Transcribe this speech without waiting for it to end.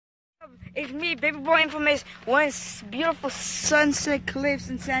It's me, Baby Boy Infamous. One beautiful Sunset Cliffs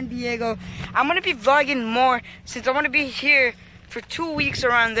in San Diego. I'm gonna be vlogging more since I want to be here for 2 weeks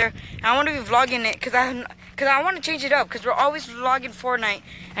around there. And I want to be vlogging it because I want to change it up because we're always vlogging Fortnite,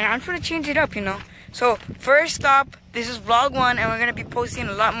 and I'm trying to change it up, you know. So first stop, this is vlog 1, and we're gonna be posting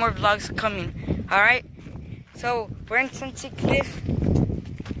a lot more vlogs coming. All right. So we're in Sunset Cliff,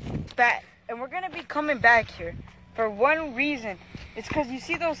 and we're gonna be coming back here for one reason. It's because you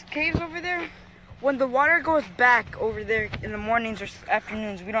see those caves over there? When the water goes back over there in the mornings or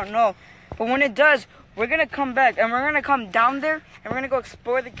afternoons, we don't know. But when it does, we're going to come back. And we're going to come down there. And we're going to go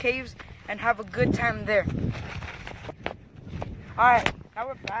explore the caves and have a good time there. Alright, now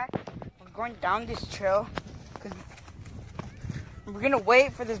we're back. We're going down this trail. We're going to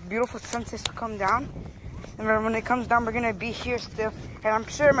wait for this beautiful sunset to come down. And when it comes down, we're going to be here still. And I'm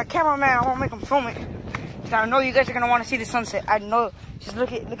sure my cameraman, I won't make him film it. I know you guys are gonna want to see the sunset. I know. Just look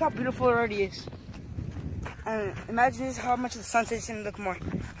how beautiful it already is. And imagine this, how much the sunset is gonna look more.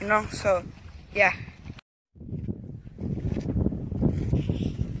 You know. So, yeah.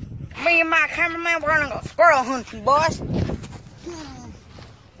 Me and my cameraman, we're gonna go squirrel hunting, boys.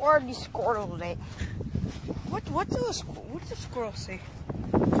 Where are these squirrels at? What does the squirrel say?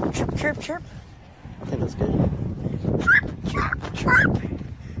 Chirp, chirp, chirp. I think that's good. Chirp, chirp, chirp.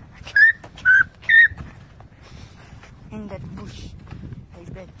 In that bush, I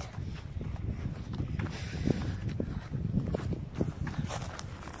bet.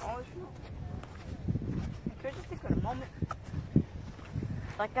 Oh, can I just take a moment?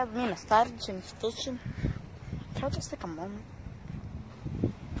 Like I've been started in station. Can I just take a moment?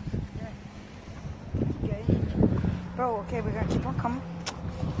 Okay. Bro, okay, we're gonna keep on coming.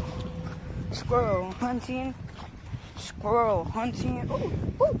 Squirrel hunting. Squirrel hunting. Ooh,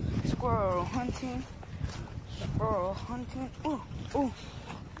 ooh. Squirrel hunting. Squirrel hunting. Ooh, ooh.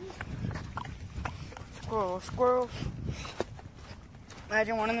 Squirrels.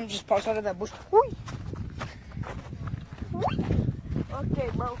 Imagine one of them just pops out of that bush. Whee! Okay,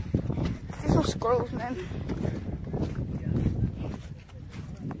 bro. See some squirrels, man.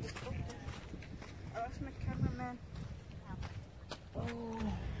 Oh, that's my cameraman. Oh.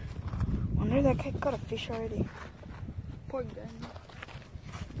 Wonder that cat got a fish already. Poor guy.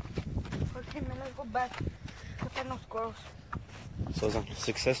 Okay, man, let's go back. No squirrels. So is that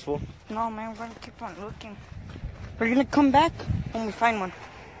successful? No, man, we're gonna keep on looking. We're gonna come back when we find one.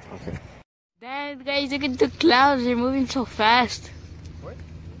 Okay. Dad, guys, look at the clouds. They're moving so fast. What?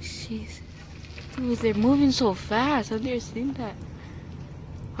 Jeez. Dude, they're moving so fast. I've never seen that.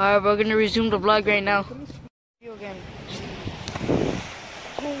 Alright, we're gonna resume the vlog right now. Again.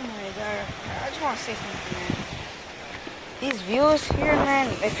 Oh my god. I just wanna say something, man. These views here, man,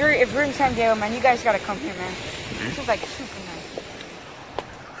 if you're in San Diego, man, you guys gotta come here, man. This is like super nice.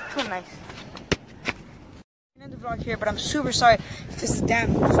 Too nice. I'm in the vlog here, but I'm super sorry if this is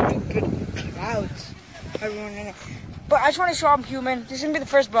damn super good clouds. Everyone in it. But I just want to show I'm human. This is gonna be the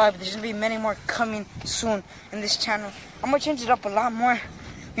first vlog, but there's gonna be many more coming soon in this channel. I'm gonna change it up a lot more.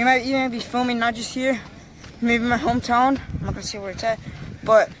 We might even be filming not just here, maybe my hometown. I'm not gonna say where it's at.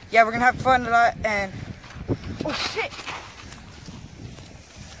 But yeah, we're gonna have fun a lot and oh shit!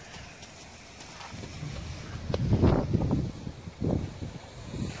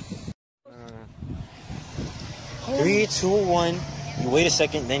 Three, two, one. You wait a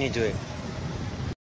second, then you do it.